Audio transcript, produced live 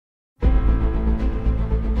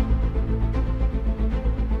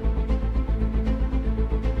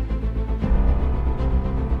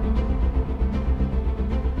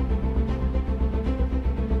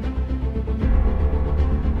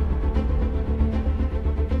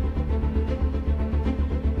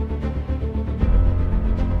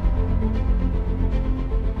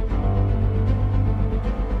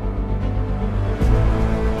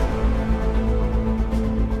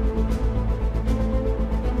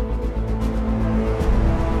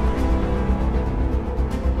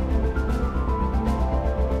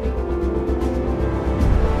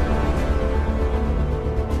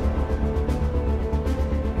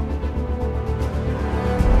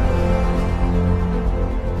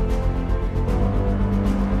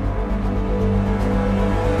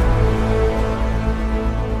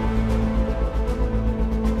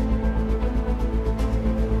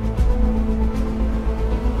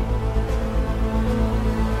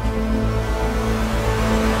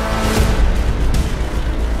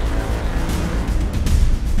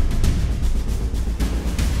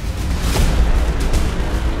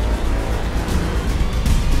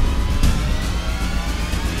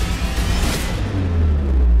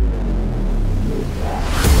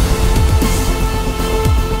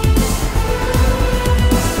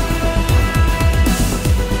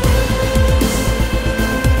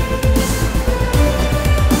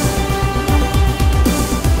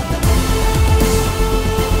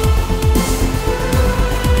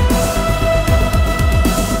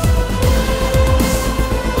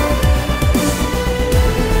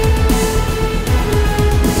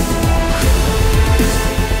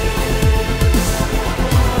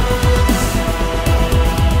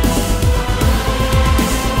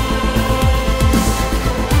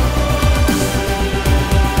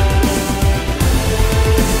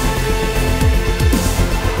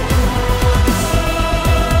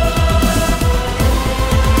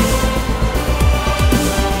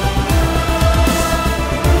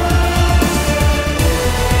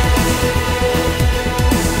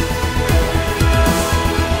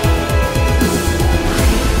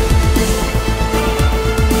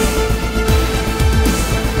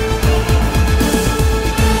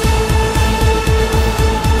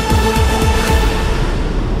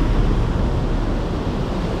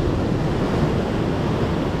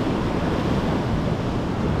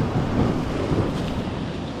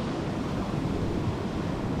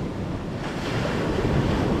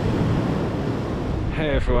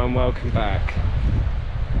everyone, welcome back.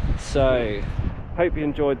 So, hope you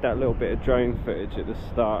enjoyed that little bit of drone footage at the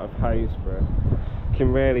start of Happisburgh. You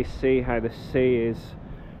can really see how the sea is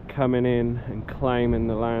coming in and claiming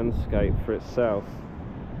the landscape for itself.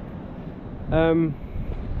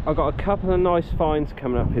 I've got a couple of nice finds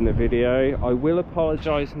coming up in the video. I will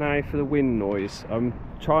apologise now for the wind noise. I'm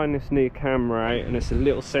trying this new camera out and it's a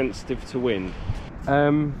little sensitive to wind.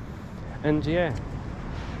 And yeah,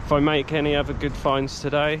 if I make any other good finds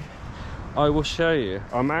today, I will show you.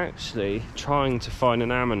 I'm actually trying to find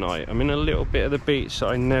an ammonite. I'm in a little bit of the beach that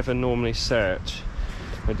I never normally search.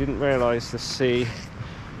 I didn't realise the sea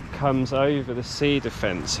comes over the sea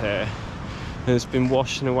defence here. It's been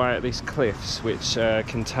washing away at these cliffs which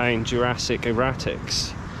contain Jurassic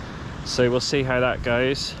erratics. So we'll see how that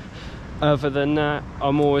goes. Other than that,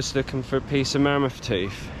 I'm always looking for a piece of mammoth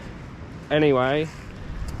tooth. Anyway,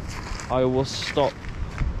 I will stop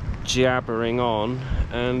jabbering on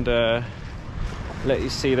and let you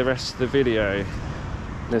see the rest of the video.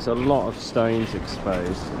 There's a lot of stones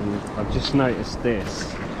exposed and I've just noticed this,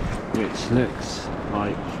 which looks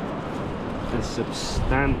like a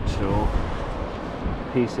substantial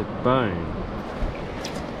piece of bone.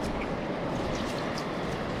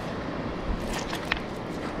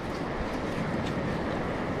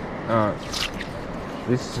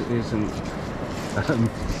 This isn't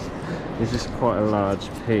this is quite a large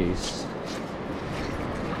piece.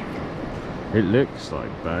 It looks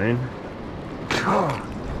like bone.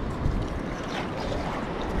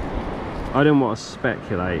 I don't want to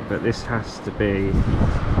speculate, but this has to be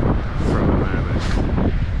from a mammoth.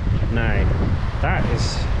 No, that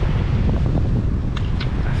is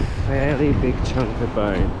a fairly big chunk of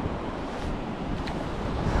bone.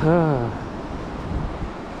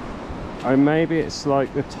 Or maybe it's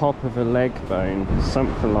like the top of a leg bone,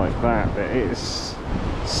 something like that, but it's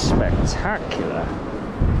spectacular.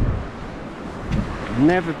 I've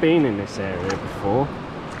never been in this area before.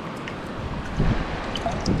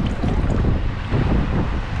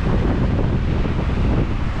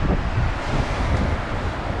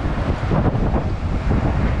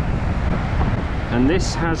 And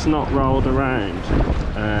this has not rolled around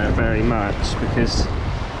very much because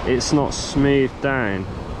it's not smoothed down.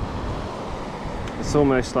 It's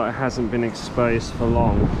almost like it hasn't been exposed for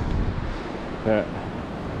long. But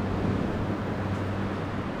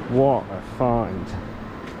what a find.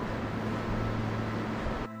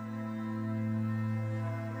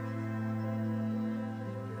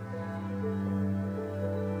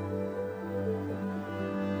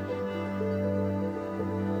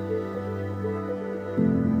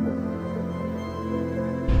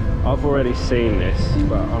 I've already seen this,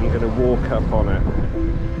 but I'm going to walk up on it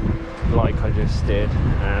like I just did,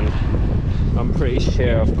 and I'm pretty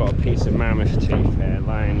sure I've got a piece of mammoth tooth here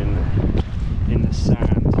laying in the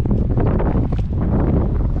sand.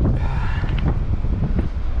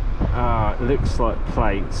 It looks like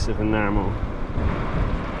plates of enamel.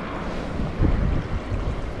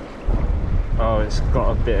 Oh, it's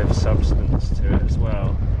got a bit of substance to it as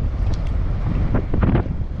well.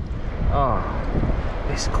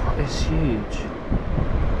 It's huge.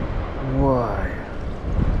 Whoa.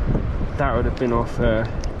 That would have been off a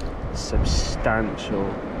substantial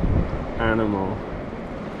animal.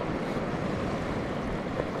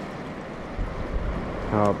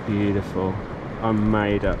 How beautiful. I'm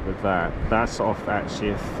made up with that. That's off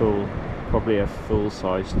actually probably a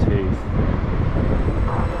full-size tooth.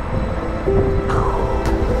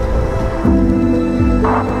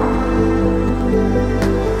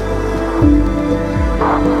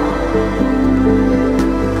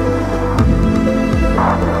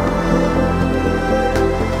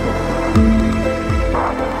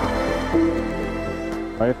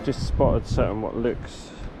 I've just spotted something what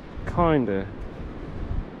looks kinda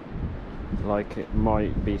like it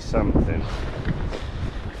might be something,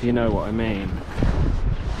 if you know what I mean.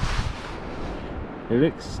 It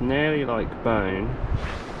looks nearly like bone.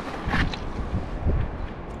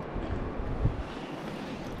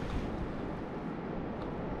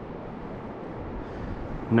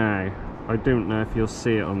 Now, I don't know if you'll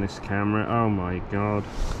see it on this camera. Oh my god.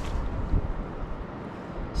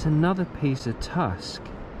 It's another piece of tusk.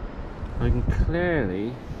 I can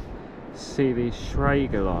clearly see these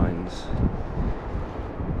Schrager lines.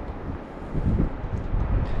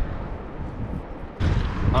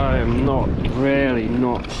 I am really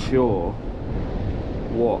not sure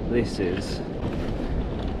what this is.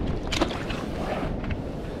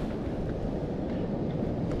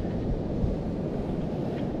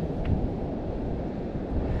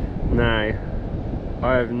 Now,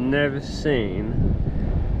 I have never seen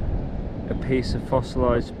a piece of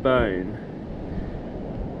fossilised bone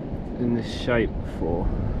in this shape before.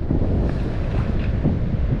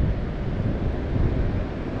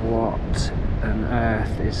 What on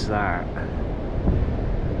earth is that?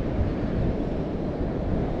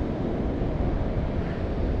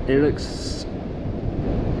 It looks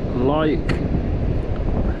like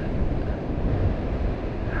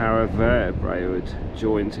how a vertebrae would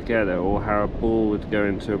join together, or how a ball would go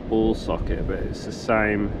into a ball socket, but it's the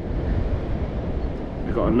same.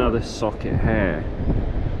 We've got another socket here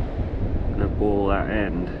and a ball at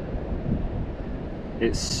end.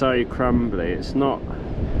 It's so crumbly. It's not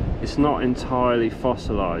entirely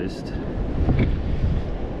fossilized.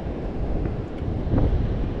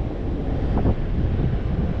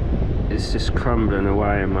 It's just crumbling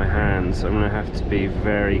away in my hands. I'm going to have to be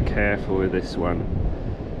very careful with this one.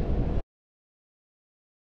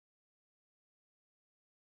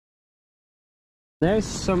 There's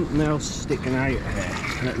something else sticking out here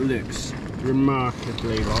that looks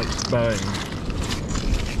remarkably like bone.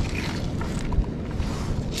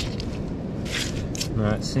 No,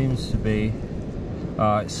 it seems to be...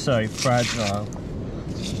 oh, it's so fragile.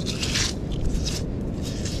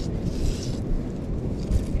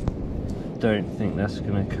 Don't think that's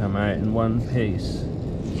going to come out in one piece.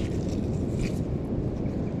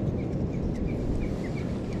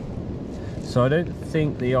 So I don't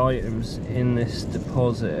think the items in this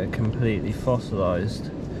deposit are completely fossilized.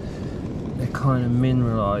 They're kind of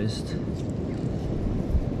mineralized.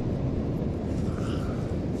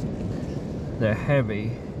 They're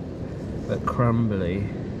heavy but crumbly.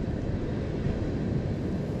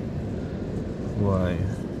 Wow.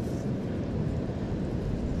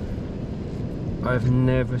 I've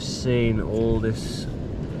never seen all this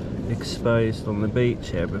exposed on the beach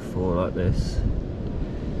here before like this.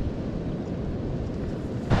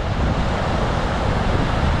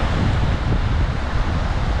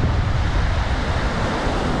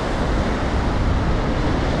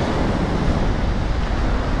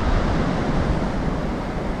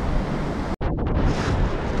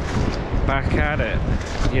 Back at it,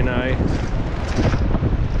 you know.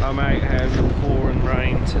 I'm out here in the pouring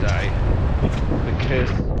rain today because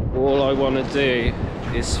all I want to do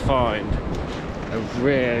is find a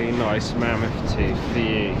really nice mammoth tooth for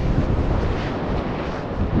you.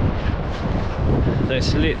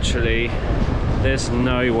 There's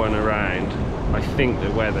no one around. I think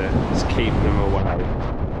the weather is keeping them away.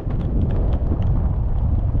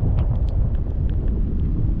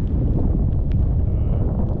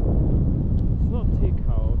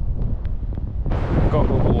 Got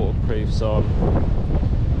the waterproofs on.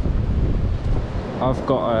 I've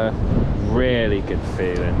got a really good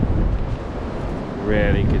feeling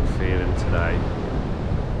today.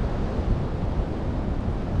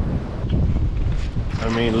 I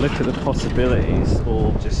mean, look at the possibilities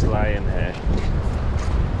all just laying here.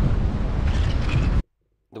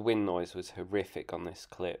 The wind noise was horrific on this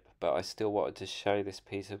clip, but I still wanted to show this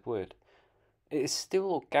piece of wood. It is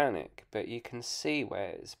still organic, but you can see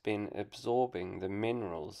where it's been absorbing the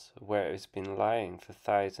minerals, where it's been laying for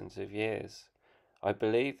thousands of years. I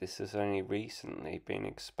believe this has only recently been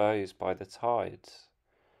exposed by the tides.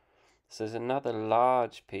 So there's another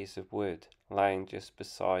large piece of wood laying just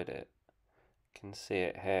beside it. You can see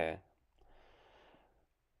it here.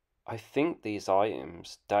 I think these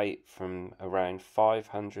items date from around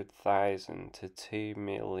 500,000 to 2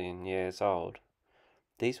 million years old.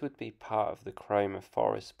 These would be part of the Cromer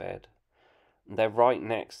forest bed. They're right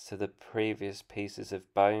next to the previous pieces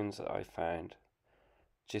of bones that I found,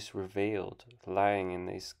 just revealed, laying in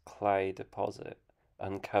this clay deposit,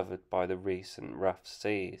 uncovered by the recent rough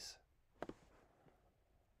seas.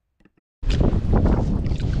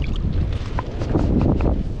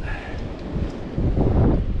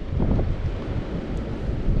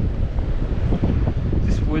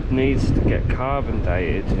 This wood needs to get carbon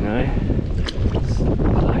dated, you know.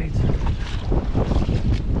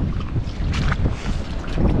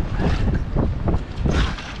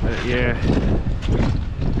 Yeah,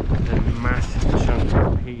 a massive chunk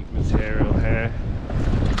of peat material here.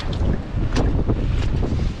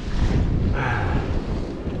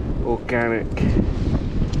 Organic.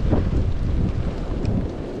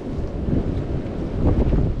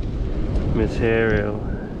 Material.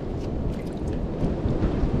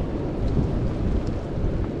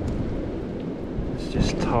 It's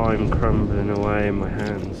just time crumbling away in my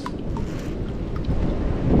hands.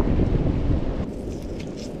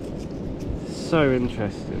 So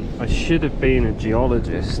interesting. I should have been a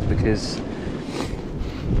geologist because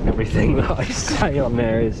everything that I say on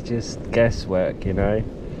there is just guesswork, you know.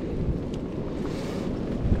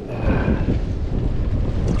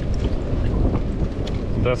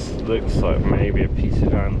 This looks like maybe a piece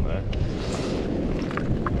of antler.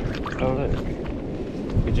 Oh look,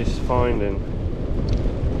 we're just finding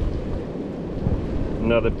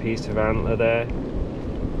another piece of antler there.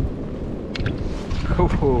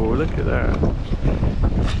 Oh, look at that.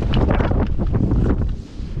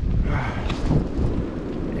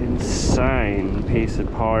 Insane piece of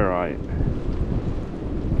pyrite.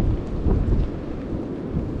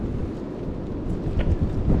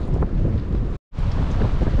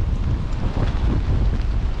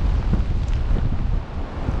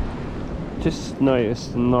 Just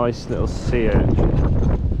noticed a nice little sea urchin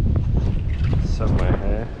somewhere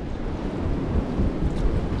here.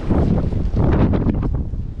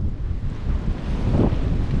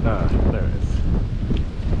 Ah, there it is.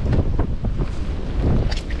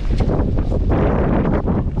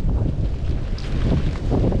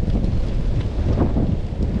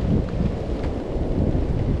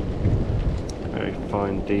 Very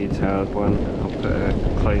fine, detailed one. I'll put a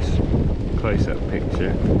close-up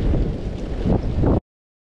picture.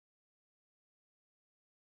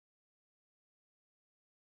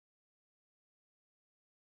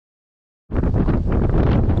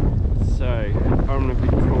 So, I'm going to be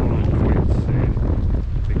calling it quits soon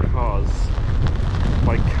because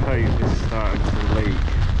my coat is starting to leak.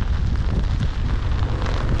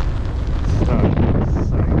 It's starting to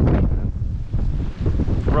soak, man.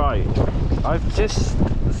 Right, I've just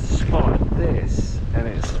spotted this and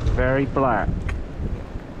it's very black.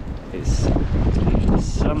 It's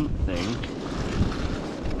something.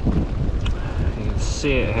 You can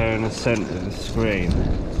see it here in the centre of the screen.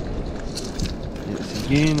 It's a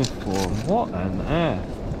uniform. What on earth?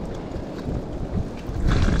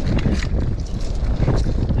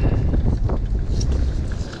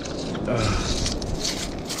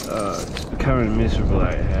 It's becoming miserable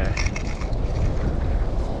out here.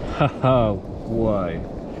 Oh, why?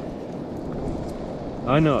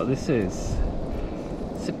 I know what this is.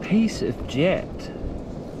 It's a piece of jet.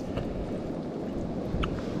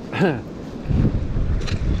 I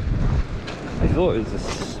thought it was a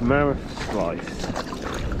smell slice,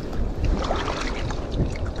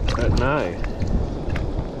 but no.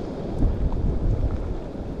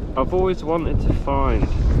 I've always wanted to find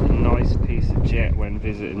a nice piece of jet when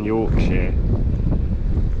visiting Yorkshire,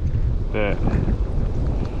 but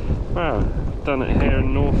well, I've done it here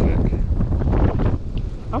in Norfolk.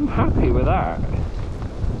 I'm happy with that.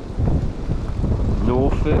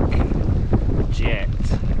 Norfolk jet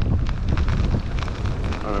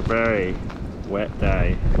on a very wet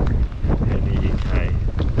day in the UK.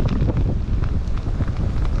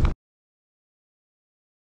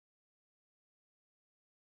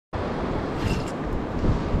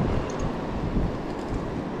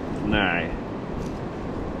 Now,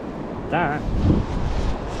 that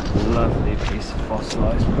is a lovely piece of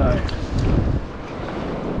fossilised bone.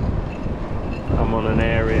 I'm on an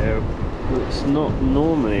area that's not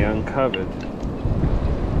normally uncovered.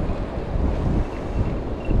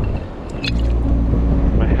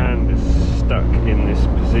 My hand is stuck in this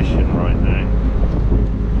position right now.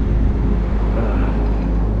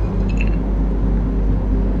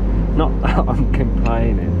 Not that I'm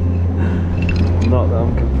complaining. Not that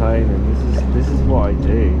I'm complaining. This is what I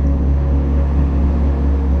do.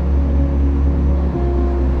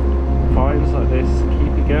 Finds like this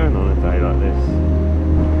keep you going on a day like this.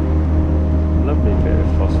 Lovely bit of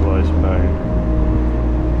fossilised bone.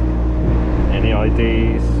 Any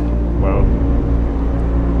IDs? Well,